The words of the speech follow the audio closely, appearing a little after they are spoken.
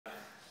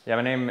Yeah,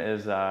 my name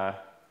is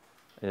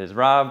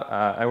Rob.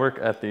 I work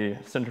at the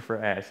Center for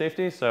AI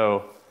Safety.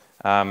 So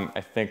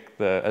I think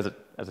as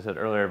I said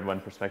earlier, one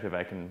perspective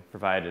I can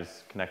provide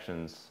is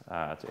connections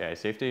to AI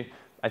safety.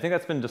 I think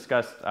that's been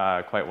discussed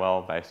quite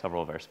well by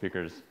several of our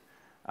speakers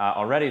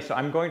already. So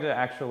I'm going to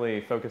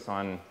actually focus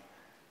on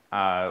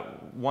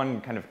one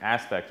kind of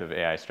aspect of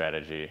AI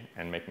strategy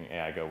and making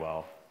AI go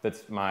well.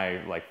 That's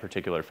my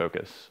particular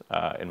focus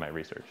in my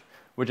research,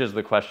 which is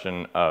the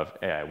question of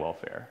AI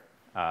welfare.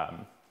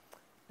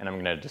 And I'm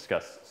going to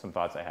discuss some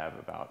thoughts I have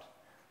about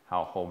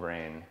how whole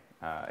brain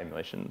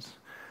emulations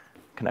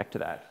connect to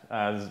that.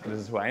 This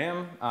is who I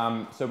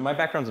am. So my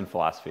background's in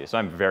philosophy, so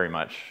I'm very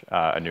much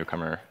a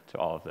newcomer to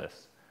all of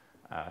this.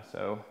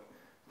 So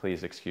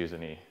please excuse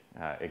any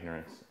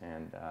ignorance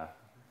and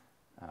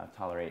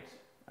tolerate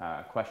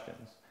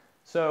questions.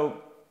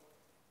 So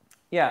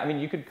yeah, I mean,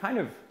 you could kind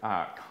of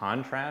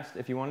contrast,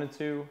 if you wanted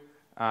to,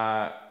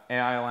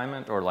 AI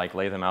alignment, or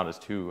lay them out as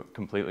two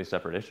completely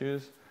separate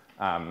issues.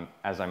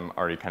 As I'm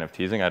already kind of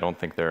teasing, I don't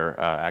think they're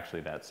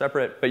actually that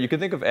separate. But you could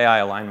think of AI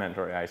alignment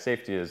or AI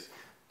safety as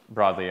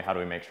broadly, how do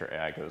we make sure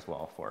AI goes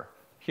well for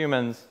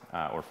humans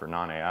or for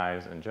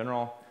non-AIs in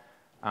general.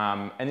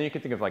 And then you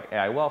could think of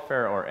AI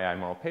welfare or AI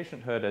moral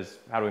patienthood as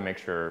how do we make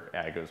sure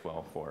AI goes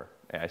well for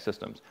AI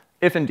systems,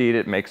 if indeed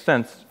it makes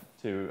sense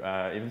to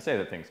even say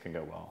that things can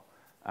go well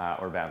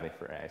or badly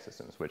for AI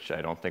systems, which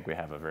I don't think we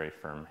have a very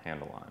firm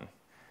handle on.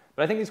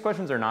 But I think these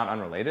questions are not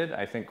unrelated.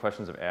 I think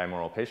questions of AI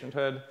moral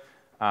patienthood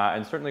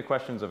and certainly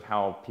questions of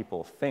how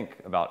people think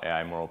about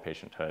AI moral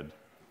patienthood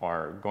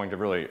are going to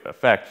really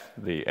affect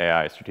the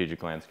AI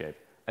strategic landscape.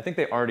 I think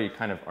they already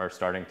kind of are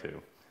starting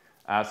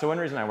to. So one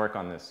reason I work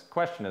on this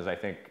question is I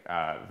think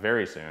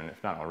very soon,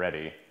 if not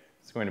already,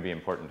 it's going to be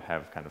important to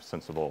have kind of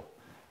sensible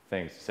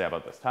things to say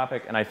about this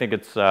topic. And I think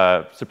it's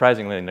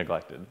surprisingly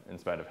neglected in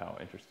spite of how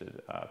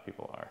interested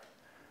people are.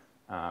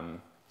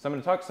 So I'm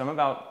going to talk some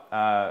about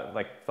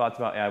thoughts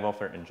about AI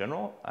welfare in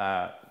general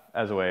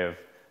as a way of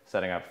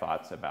setting up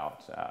thoughts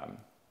about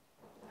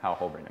how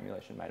whole brain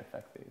emulation might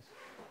affect these.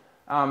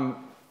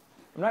 I'm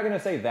not going to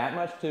say that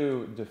much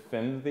to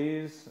defend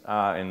these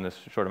in this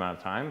short amount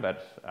of time,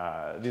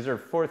 but these are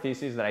 4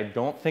 theses that I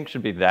don't think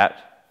should be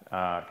that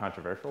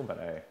controversial, but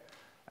I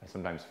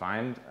sometimes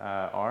find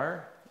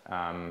are.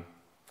 I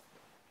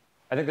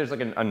think there's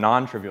a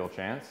non-trivial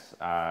chance,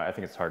 I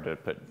think it's hard to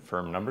put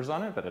firm numbers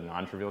on it, but a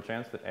non-trivial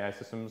chance that AI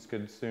systems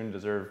could soon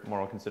deserve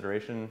moral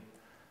consideration.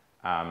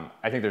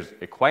 I think there's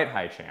a quite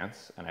high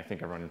chance, and I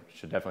think everyone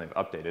should definitely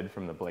have updated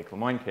from the Blake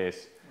Lemoine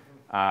case,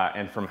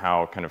 and from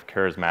how kind of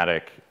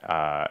charismatic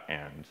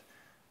and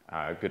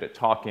good at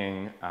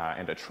talking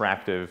and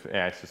attractive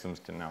AI systems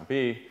can now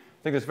be.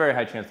 I think there's a very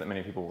high chance that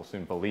many people will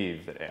soon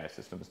believe that AI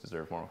systems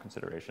deserve moral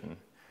consideration.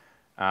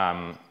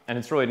 And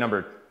it's really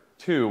number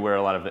 2 where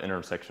a lot of the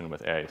intersection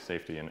with AI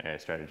safety and AI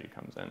strategy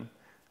comes in.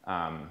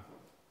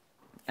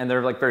 And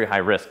there are very high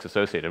risks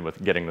associated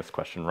with getting this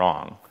question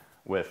wrong,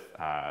 with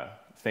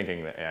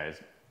thinking that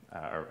AIs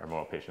are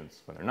moral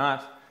patients when they're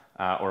not,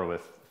 or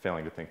with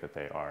failing to think that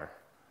they are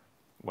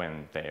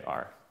when they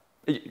are.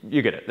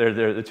 You get it.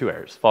 They're the 2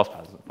 errors, false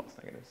positives and false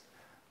negatives.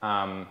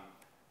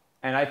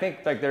 And I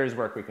think there is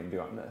work we can do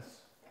on this.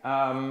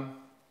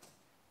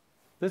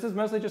 This is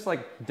mostly just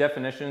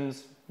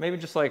definitions. Maybe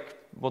just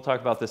we'll talk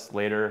about this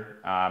later.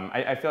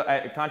 I feel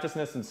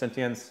consciousness and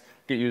sentience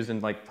get used in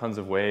tons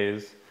of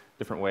ways,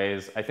 different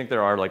ways. I think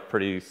there are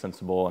pretty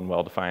sensible and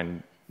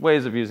well-defined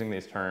ways of using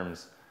these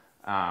terms.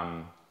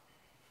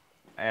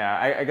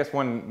 Yeah, I guess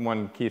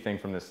one key thing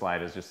from this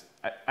slide is just,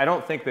 I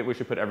don't think that we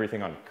should put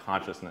everything on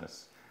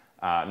consciousness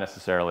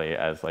necessarily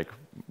as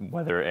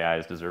whether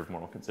AIs deserve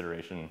moral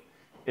consideration.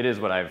 It is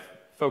what I've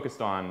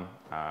focused on,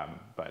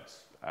 but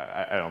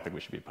I don't think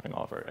we should be putting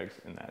all of our eggs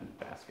in that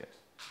basket.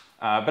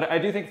 But I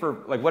do think for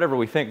whatever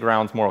we think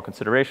grounds moral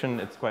consideration,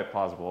 it's quite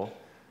plausible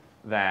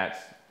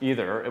that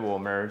either it will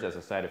emerge as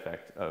a side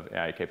effect of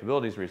AI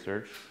capabilities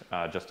research,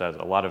 just as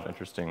a lot of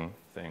interesting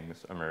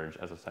things emerge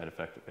as a side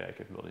effect of AI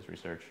capabilities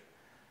research.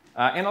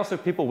 And also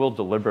people will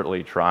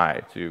deliberately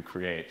try to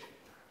create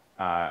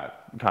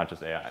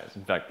conscious AIs.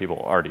 In fact, people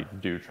already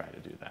do try to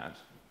do that.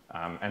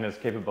 And as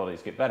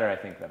capabilities get better, I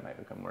think that might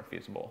become more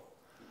feasible.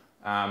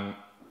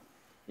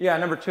 Yeah,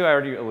 number 2, I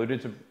already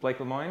alluded to Blake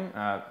Lemoine.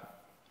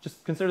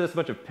 Just consider this a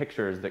bunch of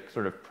pictures that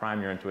sort of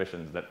prime your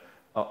intuitions that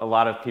a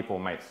lot of people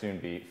might soon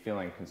be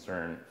feeling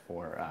concern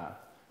for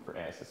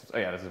AI systems. Oh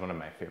yeah, this is one of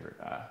my favorite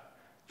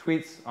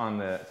tweets on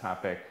the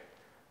topic.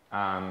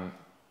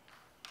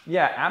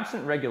 Yeah,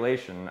 absent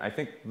regulation, I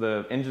think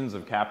the engines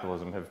of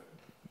capitalism have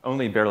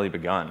only barely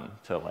begun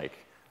to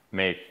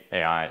make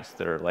AIs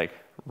that are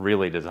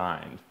really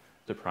designed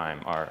to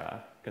prime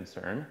our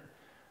concern.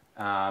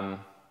 And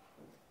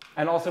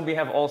also we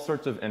have all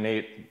sorts of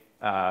innate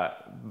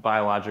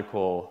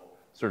biological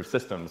sort of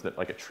systems that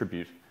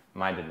attribute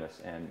mindedness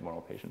and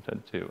moral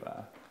patienthood to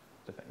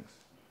things.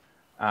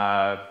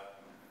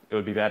 It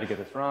would be bad to get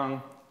this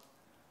wrong.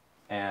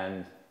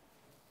 And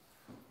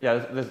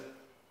yeah,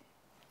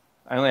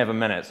 I only have a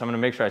minute, so I'm going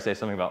to make sure I say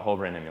something about whole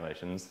brain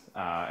emulations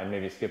and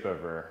maybe skip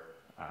over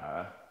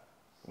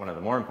one of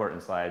the more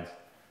important slides,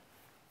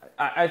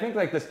 I think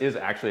like this is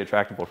actually a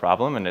tractable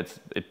problem, and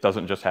it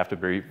doesn't just have to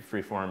be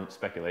free-form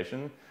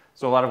speculation.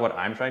 So a lot of what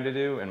I'm trying to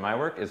do in my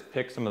work is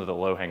pick some of the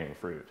low-hanging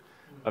fruit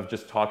of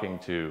just talking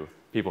to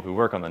people who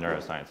work on the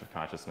neuroscience of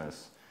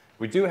consciousness.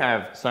 We do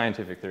have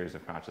scientific theories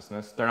of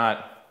consciousness. They're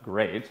not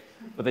great,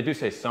 but they do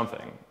say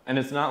something. And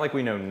it's not like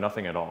we know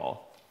nothing at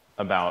all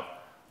about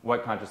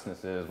what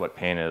consciousness is, what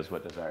pain is,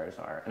 what desires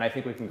are. And I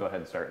think we can go ahead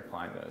and start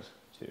applying those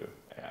to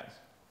AIs.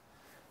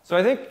 So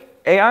I think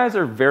AIs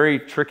are very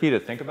tricky to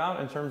think about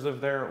in terms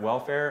of their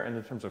welfare and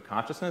in terms of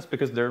consciousness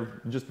because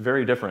they're just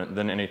very different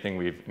than anything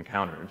we've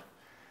encountered.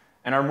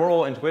 And our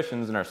moral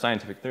intuitions and our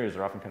scientific theories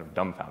are often kind of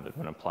dumbfounded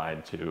when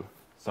applied to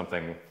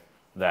something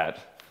that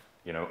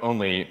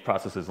only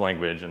processes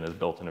language and is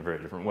built in a very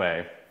different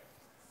way.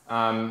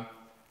 And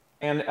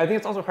I think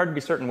it's also hard to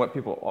be certain what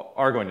people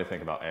are going to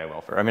think about AI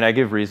welfare. I mean, I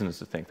give reasons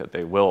to think that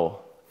they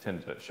will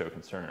tend to show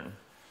concern.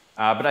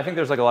 But I think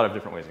there's like a lot of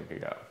different ways it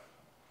could go.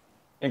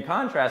 In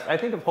contrast, I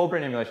think of whole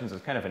brain emulations as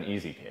kind of an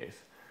easy case.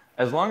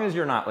 As long as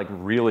you're not like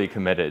really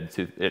committed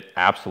to it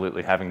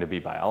absolutely having to be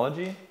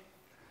biology,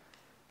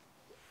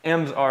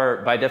 EMs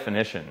are, by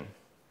definition,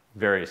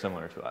 very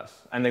similar to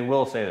us. And they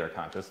will say they're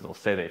conscious. They'll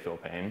say they feel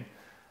pain.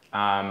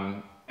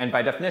 And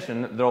by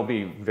definition, there'll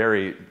be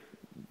very,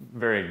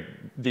 very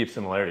deep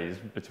similarities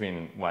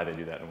between why they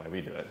do that and why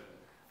we do it.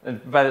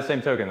 And by the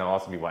same token, they'll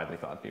also be widely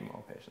thought to be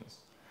moral patients.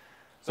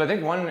 So I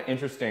think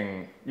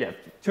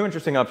two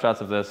interesting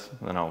upshots of this,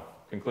 and then I'll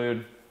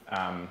conclude.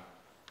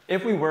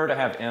 If we were to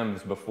have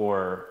EMs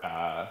before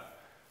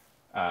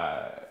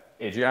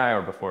AGI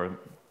or before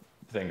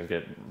things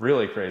get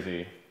really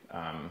crazy,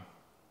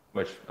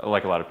 which,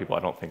 like a lot of people, I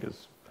don't think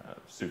is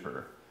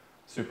super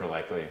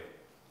likely.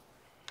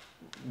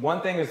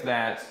 One thing is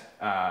that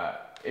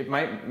it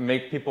might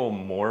make people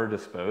more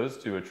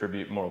disposed to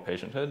attribute moral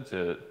patienthood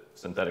to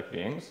synthetic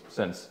beings,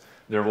 since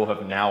there will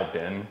have now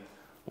been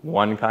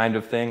one kind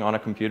of thing on a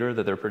computer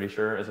that they're pretty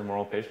sure is a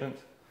moral patient.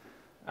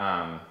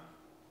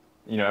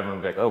 Everyone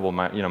will be like, oh, well,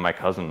 my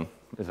cousin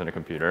is in a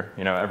computer.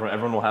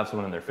 Everyone will have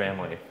someone in their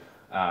family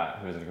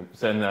who is in a computer,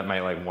 so that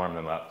might like warm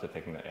them up to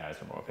thinking that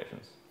AIs are moral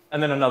patients.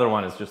 And then another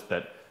one is just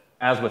that,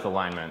 as with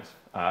alignment,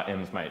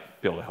 EMs might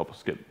be able to help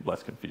us get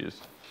less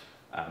confused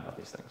about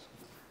these things.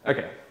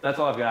 Okay, that's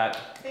all I've got.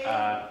 These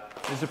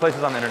are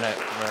places on the internet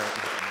where...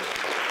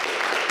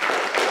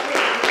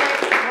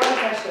 One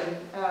question.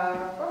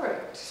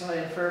 Perfect. So I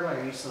infer by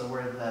your use of the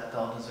word that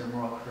they'll deserve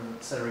moral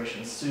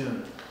consideration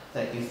soon,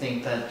 that you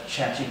think that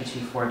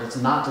ChatGPT-4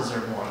 does not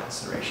deserve moral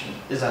consideration.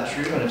 Is that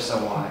true, and if so,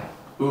 why?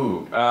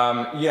 Ooh,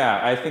 yeah,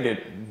 I think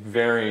it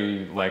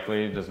very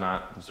likely does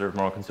not deserve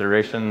moral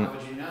consideration. How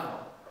would you know?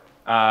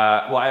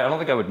 Well, I don't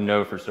think I would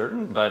know for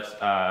certain, but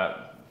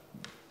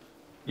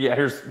yeah,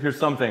 here's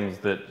some things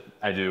that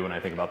I do when I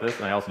think about this,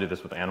 and I also do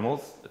this with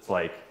animals. It's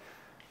like,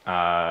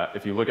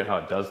 if you look at how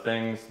it does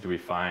things, do we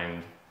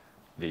find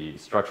the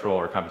structural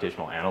or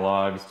computational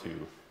analogs to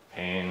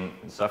pain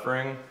and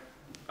suffering?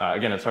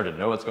 Again, it's hard to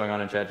know what's going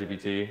on in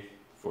ChatGPT,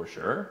 for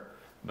sure,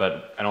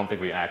 but I don't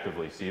think we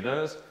actively see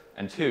those.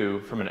 And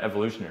two, from an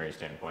evolutionary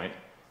standpoint,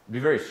 it'd be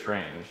very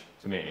strange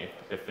to me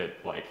if it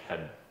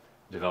had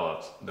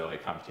developed the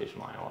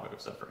computational analog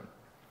of suffering.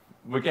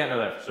 We can't know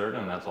that for certain,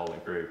 and that's all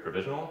very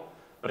provisional.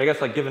 But I guess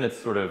given its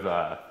sort of,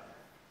 I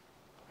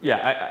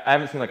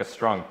haven't seen a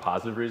strong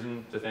positive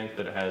reason to think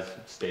that it has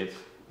states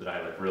that I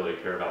really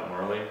care about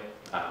morally.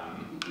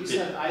 You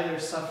said either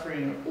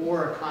suffering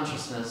or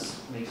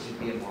consciousness makes you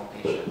be a moral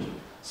patient.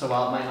 So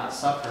while it might not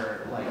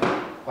suffer,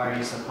 why are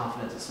you so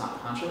confident it's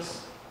not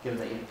conscious, given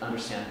that you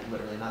understand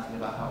literally nothing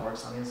about how it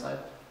works on the inside?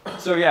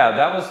 So yeah,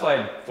 that was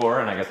slide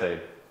 4, and I guess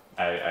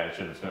I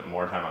should have spent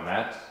more time on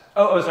that.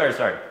 Oh, sorry.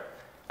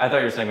 I thought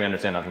you were saying we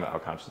understand nothing about how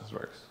consciousness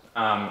works.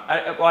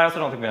 I also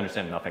don't think we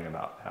understand nothing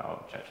about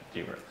how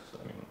ChatGPT works.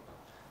 I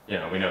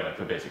mean, we know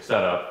the basic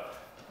setup.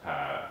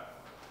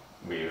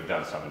 We've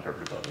done some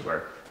interpretability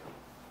work.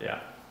 Yeah.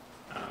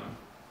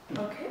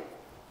 Okay.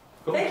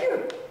 Cool. Thank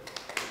you.